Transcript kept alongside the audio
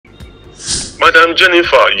Madam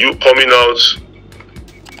Janifer, you coming out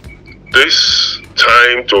this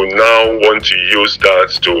time to now want to use that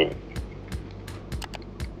to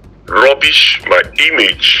rubbish my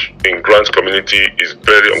image in grant community is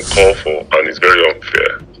very uncalled for and is very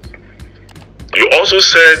unfair. You also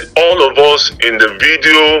said all of us in the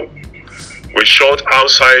video we shot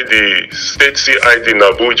outside the state CID in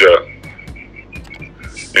Abuja.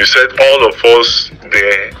 You said all of us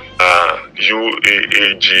there are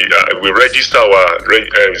UAAG. We register our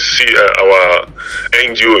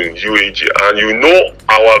NGO in UAG, and you know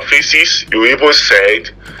our faces. You even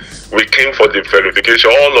said we came for the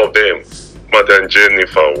verification. All of them, Madam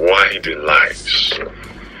Janifer, why the lies?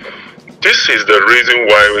 This is the reason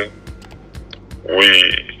why we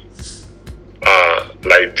are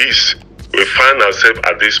like this. We find ourselves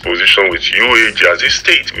at this position with UAG, as a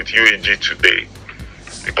state with UAG today,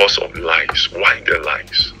 because of lies. Why the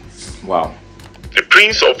lies? Wow. The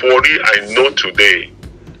Prince of Wari I know today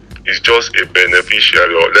is just a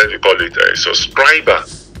beneficiary, or let me call it a subscriber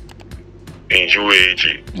in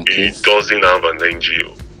UAG. Okay. He doesn't have an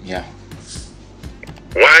NGO. Yeah.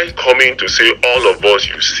 Why coming to say all of us,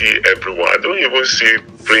 you see everyone? I don't even see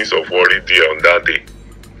Prince of Wari there on that day.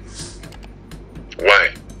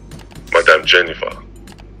 Why? Madam Janifer,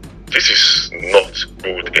 this is not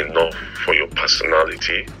good enough for your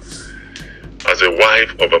personality. As a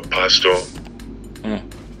wife of a pastor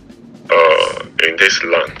in this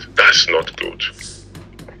land, that's not good.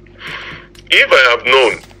 If I have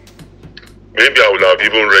known, maybe I would have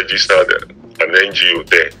even registered an NGO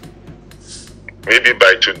there. Maybe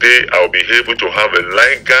by today I'll be able to have a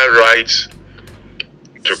legal right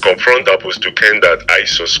to confront Apostle Ken that I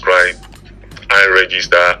subscribe, I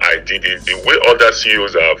register, I did it, the way other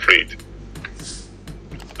CEOs are afraid.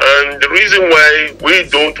 And the reason why we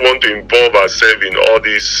don't want to involve ourselves in all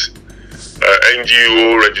this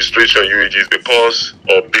NGO registration UAG is because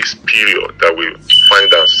of this period that we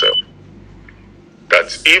find ourselves.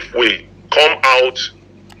 That if we come out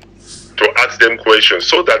to ask them questions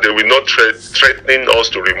so that they will not threatening us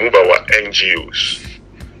to remove our NGOs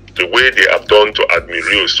the way they have done to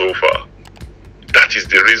Admiral so far. That is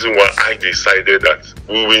the reason why I decided that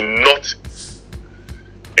we will not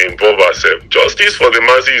involve ourselves. Justice for the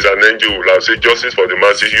masses and NGO will have said justice for the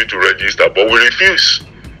masses, you to register, but we refuse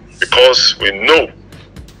because we know,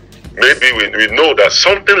 maybe we know that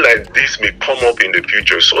something like this may come up in the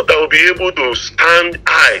future, so that we'll be able to stand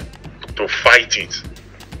high to fight it.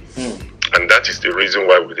 And that is the reason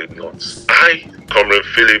why we did not. I, Comrade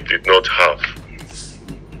Philip, did not have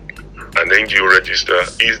an NGO register.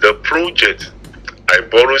 Is the project I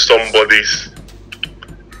borrow somebody's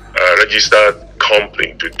registered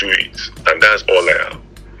company to do it, and that's all I have.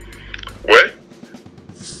 Well,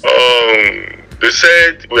 they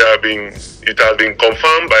said it has been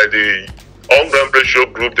confirmed by the on-ground pressure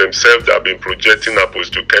group themselves that have been projecting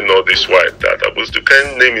Apostle Ken all this while, that Apostle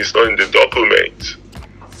Ken's name is not in the document.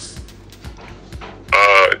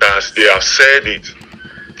 That they have said it,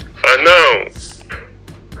 and now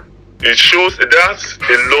it shows that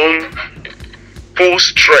alone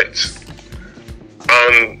pose threat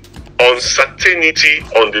and uncertainty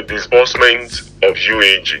on the disbursement of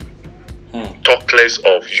UAG. Talk less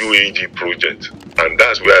of UAG project, and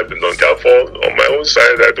that's where I belong. Therefore, on my own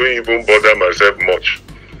side, I don't even bother myself much.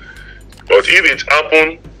 But if it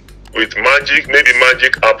happen with magic, maybe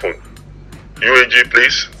magic happen. UAG,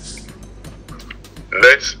 please,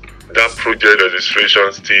 let that project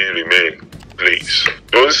registration still remain, please.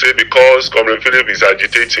 Don't say because Comrade Philip is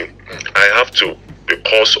agitating, I have to,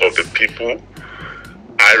 because of the people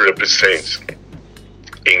I represent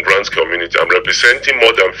in grant community. I'm representing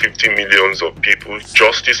more than 50 millions of people.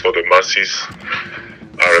 Justice for the masses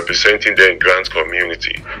are representing them in grant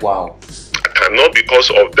community. Wow. I cannot, because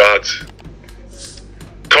of that,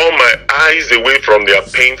 turn my eyes away from their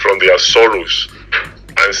pain, from their sorrows,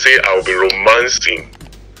 and say I'll be romancing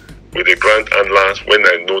with the grant handlers when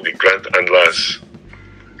I know the grant handlers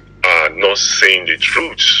are not saying the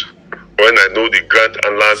truth. When I know the grant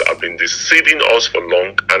handlers have been deceiving us for long,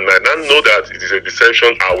 and I now know that it is a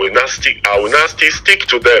deception, I will not still stick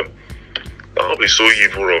to them. That will be so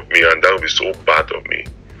evil of me, and that will be so bad of me.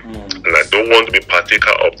 And I don't want to be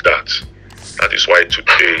partaker of that. That is why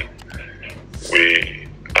today we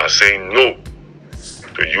are saying no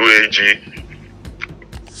to UAG.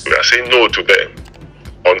 We are saying no to them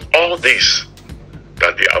on all this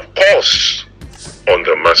that they have caused on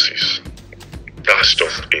the masses. That's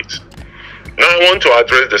just it. Now I want to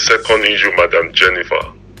address the second issue, Madam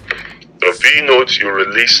Janifer. The V-note you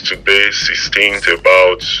released today, 16th,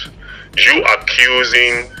 about you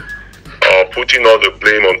accusing putting all the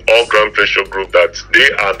blame on all Grant Pressure Group, that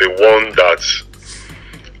they are the one that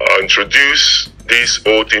introduced this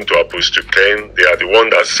whole thing to Apostle Ken. They are the one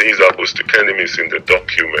that says Apostle Ken name is in the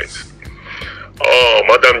document. Oh,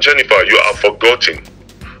 Madam Janifer, you are forgotten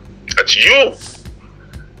that you,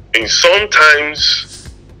 in sometimes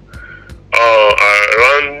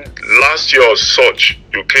around last year or such,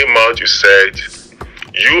 you came out, you said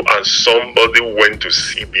you and somebody went to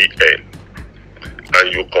CBN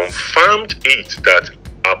and you confirmed it that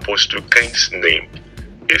Apostle Ken's name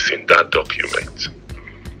is in that document.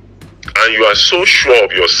 And you are so sure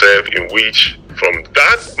of yourself, in which from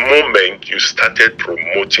that moment you started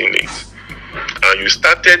promoting it. And you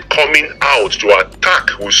started coming out to attack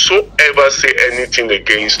whosoever say anything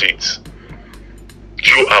against it.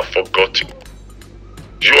 You are forgotten.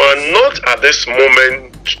 You are not at this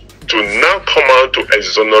moment to now come out to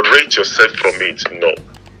exonerate yourself from it. No.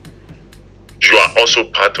 You are also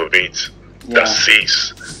part of it. That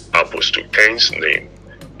says Apostle Ken's name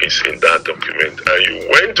is in that document. And you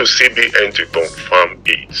went to CBN to confirm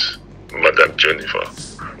it, Madam Janifer.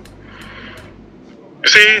 You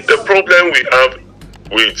see, the problem we have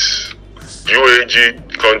with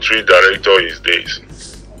UAAG country director is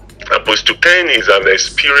this. Apostle Ken is an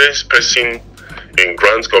experienced person in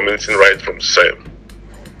grant community right from self.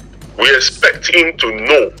 We expect him to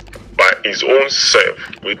know by his own self,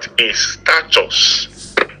 with his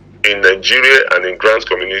status in Nigeria and in grant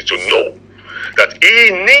community, to know that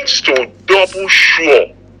he needs to double sure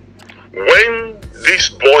when these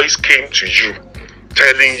boys came to you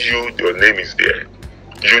telling you your name is there.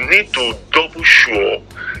 You need to double sure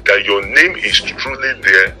that your name is truly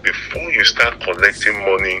there before you start collecting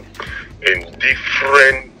money in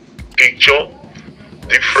different picture,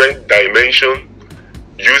 different dimension,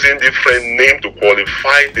 using different name to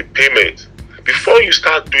qualify the payment. Before you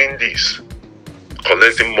start doing this,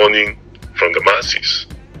 collecting money from the masses,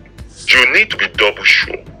 you need to be double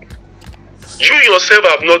sure. You yourself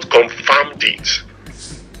have not confirmed it,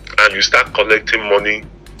 and you start collecting money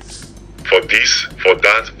for this, for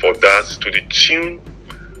that, to the tune.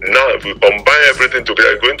 Now, if we combine everything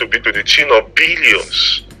together, it's going to be to the tune of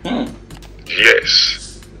billions.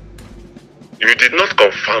 Yes. You did not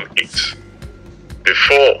confirm it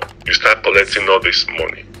before you start collecting all this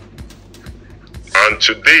money. And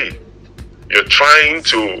today, you're trying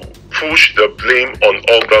to push the blame on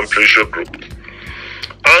all Grant Pressure Group.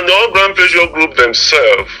 And the all Grant Pressure Group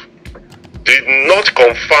themselves did not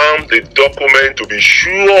confirm the document to be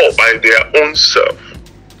sure by their own self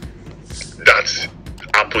that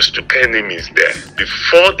Apostle Ken name is there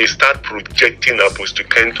before they start projecting Apostle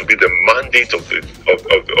Ken to be the mandate of the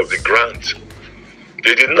grant.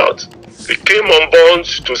 They did not. They came on board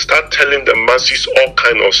to start telling the masses all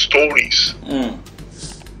kind of stories.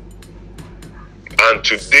 And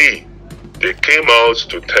today they came out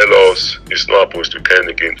to tell us it's not Apostle Ken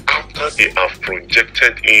again, after they have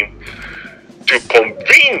projected him to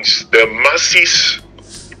convince the masses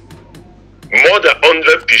more than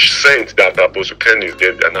 100% that Apostle Ken is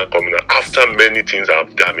dead and not coming out after many things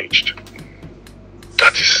have damaged.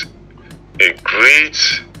 That is a great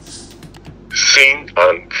sin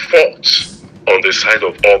and fault on the side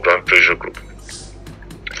of all Grant Pressure Group.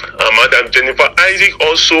 And Madam Janifer Isaac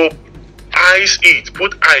also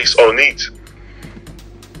put ice on it,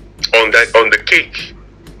 on the cake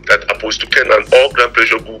that Apostle Ken and all Grant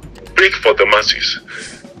Pressure Group bake for the masses.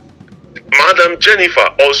 Madam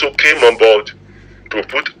Janifer also came on board to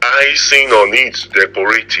put icing on it,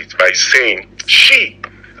 decorate it by saying she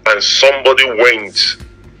and somebody went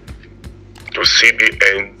to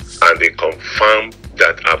CBN and they confirmed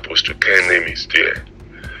that Apostle Ken name is there.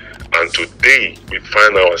 And today we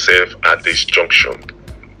find ourselves at this junction.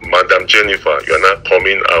 Madam Janifer, you are now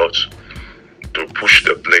coming out to push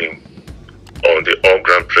the blame on the all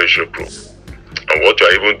Grant Pressure Group. And what you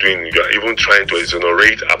are even doing, you are even trying to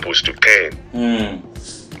exonerate Apostle Ken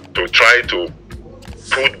to try to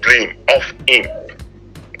put blame off him.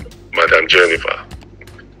 Madam Janifer,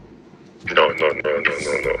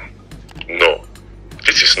 no.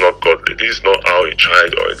 This is not godly. This is not how a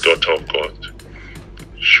child or a daughter of God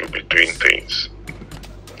should be doing things.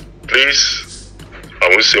 Please, I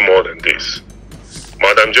won't say more than this.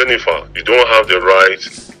 Madam Janifer, you don't have the right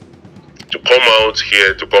to come out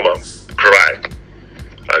here to come and cry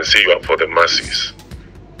and say you are for the masses.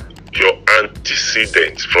 Your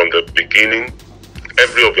antecedents from the beginning,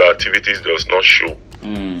 every of your activities does not show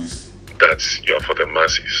that you are for the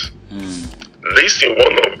masses. Listen,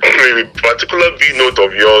 one of a particular V-note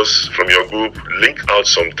of yours from your group link out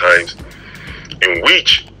sometimes, in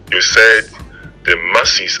which you said the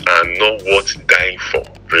masses are not worth dying for.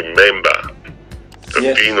 Remember,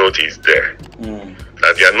 The peanut is there.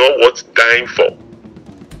 That they are not worth dying for.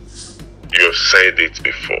 You have said it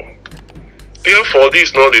before. Therefore, this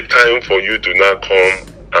is not the time for you to now come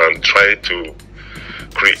and try to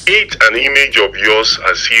create an image of yours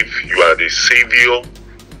as if you are the savior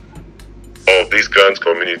of this grant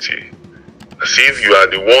community. As if you are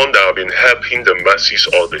the one that have been helping the masses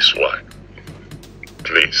all this while.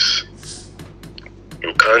 Please.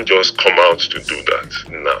 You can't just come out to do that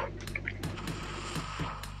now.